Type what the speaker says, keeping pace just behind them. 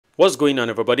What's going on,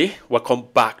 everybody? Welcome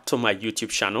back to my YouTube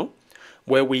channel,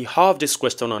 where we have this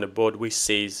question on the board which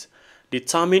says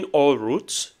determine all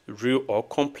roots, real or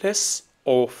complex,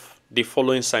 of the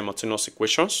following simultaneous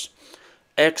equations: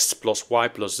 x plus y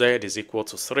plus z is equal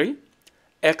to 3,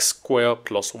 x squared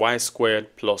plus y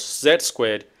squared plus z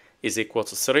squared is equal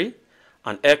to 3,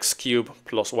 and x cubed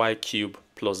plus y cubed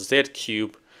plus z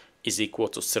cubed is equal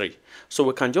to 3. So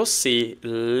we can just say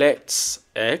let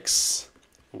x,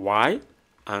 y,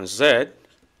 and z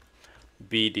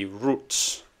be the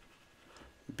roots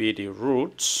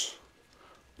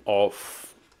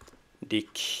of the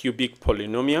cubic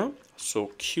polynomial.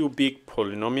 So cubic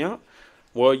polynomial,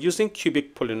 well, using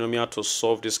cubic polynomial to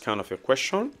solve this kind of a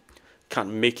question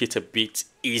can make it a bit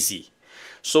easy.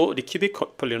 So the cubic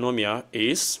polynomial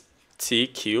is t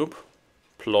cubed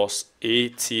plus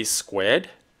at squared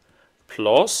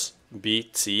plus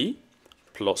bt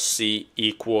plus c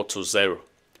equal to 0.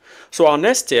 So our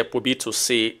next step will be to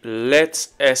say let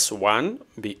S1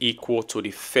 be equal to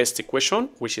the first equation,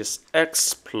 which is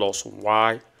x plus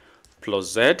y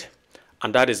plus z,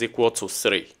 and that is equal to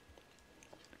 3.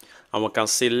 And we can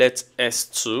say let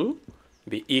S2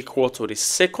 be equal to the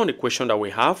second equation that we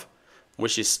have,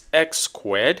 which is x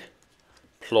squared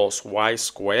plus y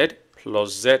squared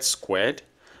plus z squared,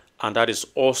 and that is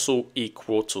also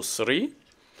equal to 3.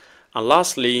 And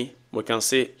lastly, we can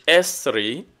say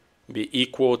S3 be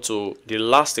equal to the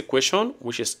last equation,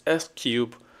 which is x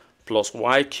cubed plus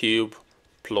y cubed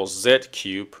plus z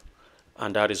cubed,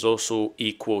 and that is also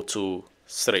equal to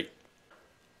 3.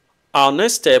 Our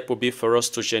next step will be for us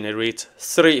to generate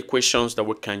 3 equations that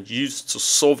we can use to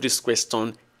solve this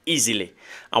question easily.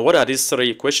 And what are these 3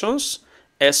 equations?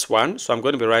 S1, so I'm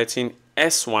going to be writing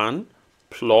S1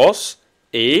 plus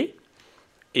A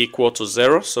equal to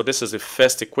 0. So this is the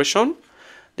first equation.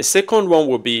 The second one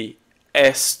will be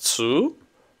S2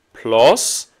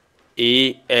 plus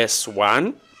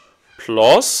AS1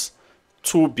 plus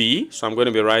 2B. So I'm going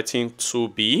to be writing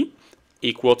 2B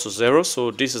equal to 0. So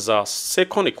this is our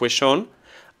second equation.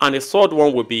 And the third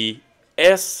one will be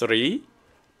S3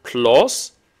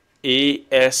 plus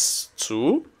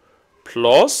AS2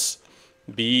 plus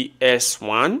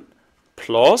BS1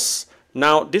 plus,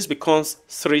 now this becomes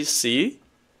 3C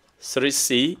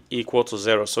equal to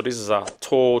 0. So this is our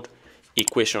third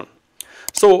equation.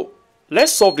 So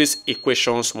let's solve these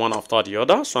equations one after the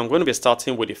other. So I'm going to be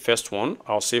starting with the first one.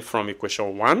 I'll say from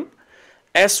equation 1.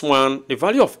 S1, the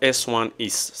value of S1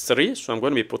 is 3. So I'm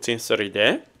going to be putting 3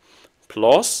 there.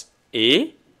 Plus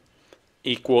A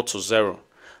equal to 0.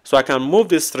 So I can move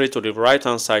this 3 to the right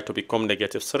hand side to become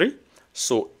negative 3.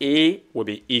 So A will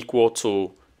be equal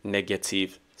to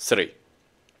negative 3.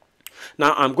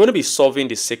 Now I'm going to be solving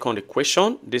the second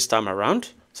equation this time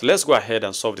around. So let's go ahead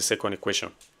and solve the second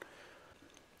equation.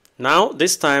 Now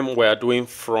this time we are doing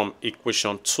from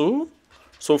equation 2.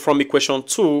 So from equation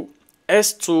 2,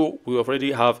 S2, we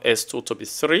already have S2 to be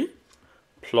 3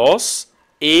 plus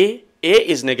A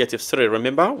is negative 3.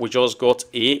 Remember, we just got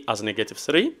A as negative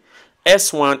 3.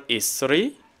 S1 is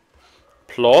 3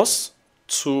 plus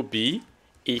 2B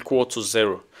equal to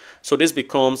 0. So this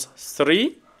becomes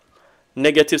 3.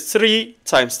 Negative 3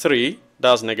 times 3,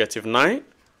 that's negative 9,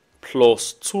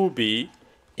 plus 2b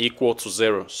equal to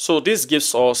 0. So this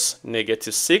gives us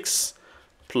negative 6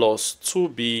 plus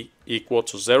 2b equal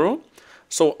to 0.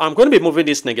 So I'm going to be moving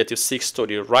this negative 6 to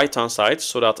the right hand side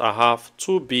so that I have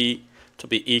 2b to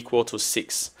be equal to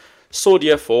 6. So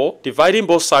therefore, dividing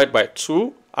both sides by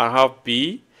 2, I have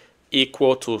b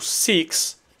equal to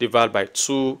 6 divided by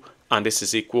 2, and this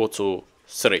is equal to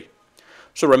 3.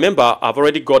 So remember, I've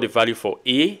already got the value for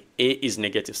A. A is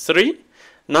negative 3.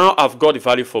 Now I've got the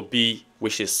value for B,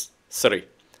 which is 3.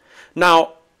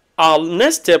 Now, our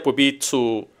next step will be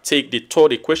to take the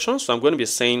third equation. So I'm going to be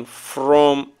saying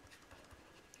from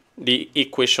the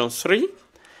equation 3.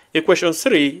 Equation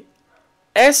 3,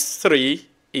 S3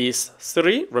 is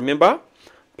 3, remember,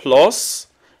 plus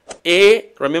A,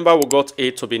 remember we got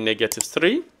A to be negative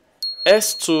 3.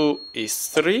 S2 is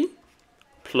 3.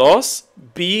 Plus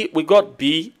B, we got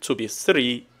B to be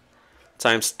 3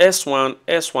 times S1.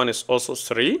 S1 is also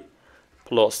 3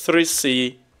 plus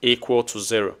 3C equal to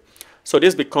 0. So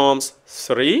this becomes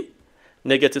 3.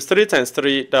 Negative 3 times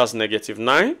 3, that's negative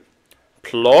 9.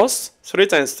 Plus 3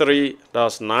 times 3,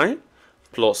 that's 9.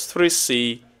 Plus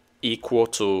 3C equal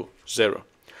to 0.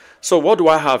 So what do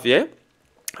I have here?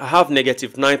 I have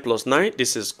negative 9 plus 9.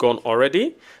 This is gone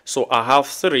already. So I have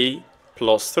 3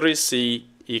 plus 3C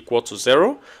equal to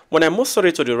 0. When I move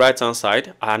 3 to the right hand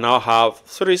side, I now have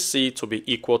 3c to be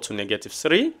equal to negative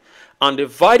 3. And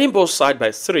dividing both sides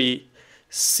by 3,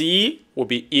 c will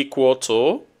be equal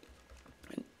to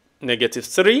negative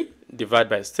 3. divided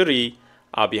by 3,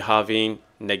 I'll be having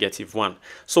 -1.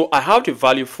 So I have the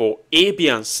value for A, B,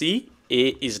 and C.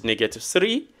 A is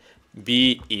 -3,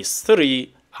 B is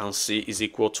 3, and C is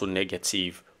equal to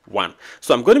 -1.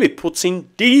 So I'm going to be putting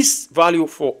this value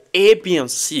for A, B, and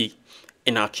C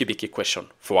in our cubic equation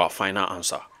for our final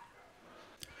answer.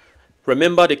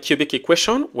 Remember the cubic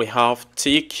equation, we have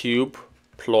t cubed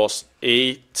plus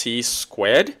at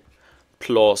squared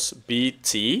plus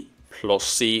bt plus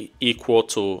c equal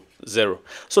to 0.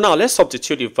 So now let's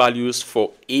substitute the values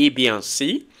for a, b, and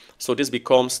c. So this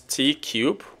becomes t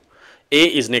cubed. A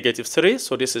is -3,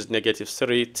 so this is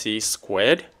 -3t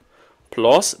squared,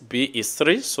 plus b is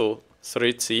 3, so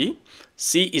 3t.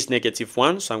 C is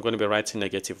 -1, so I'm going to be writing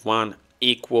 -1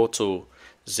 equal to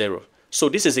 0. So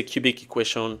this is a cubic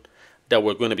equation that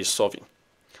we're going to be solving.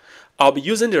 I'll be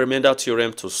using the remainder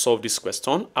theorem to solve this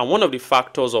question, and one of the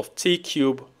factors of t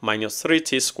cubed minus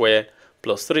 3t squared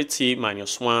plus 3t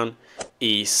minus 1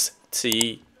 is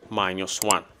t minus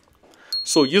 1.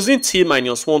 So using t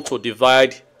minus 1 to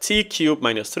divide t cubed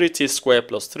minus 3t squared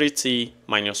plus 3t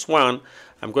minus 1,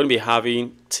 I'm going to be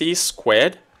having t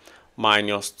squared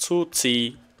minus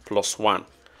 2t plus 1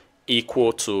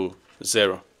 equal to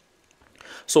 0.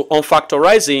 So on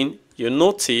factorizing, you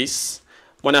notice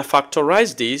when I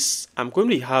factorize this, I'm going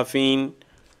to be having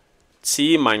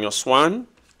t minus 1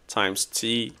 times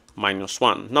t minus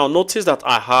 1. Now notice that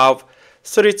I have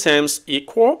 3 terms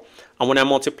equal, and when I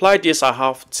multiply this, I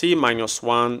have t minus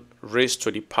 1 raised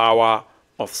to the power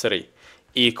of 3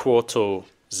 equal to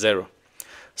 0.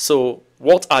 So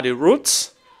what are the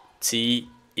roots? T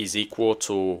is equal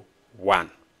to 1.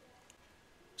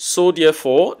 So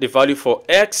therefore, the value for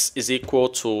x is equal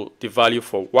to the value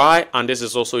for y, and this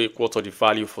is also equal to the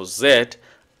value for z,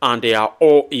 and they are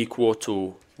all equal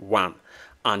to 1.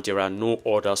 And there are no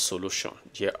other solution.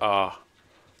 There are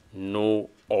no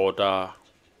other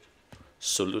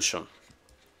solution.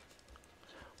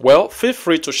 Well, feel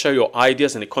free to share your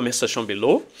ideas in the comment section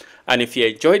below. And if you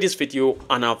enjoyed this video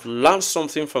and have learned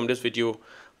something from this video,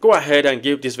 go ahead and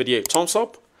give this video a thumbs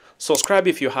up. Subscribe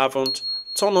if you haven't.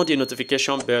 Turn on the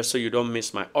notification bell so you don't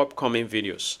miss my upcoming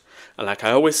videos. And like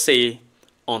I always say,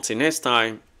 until next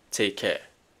time, take care.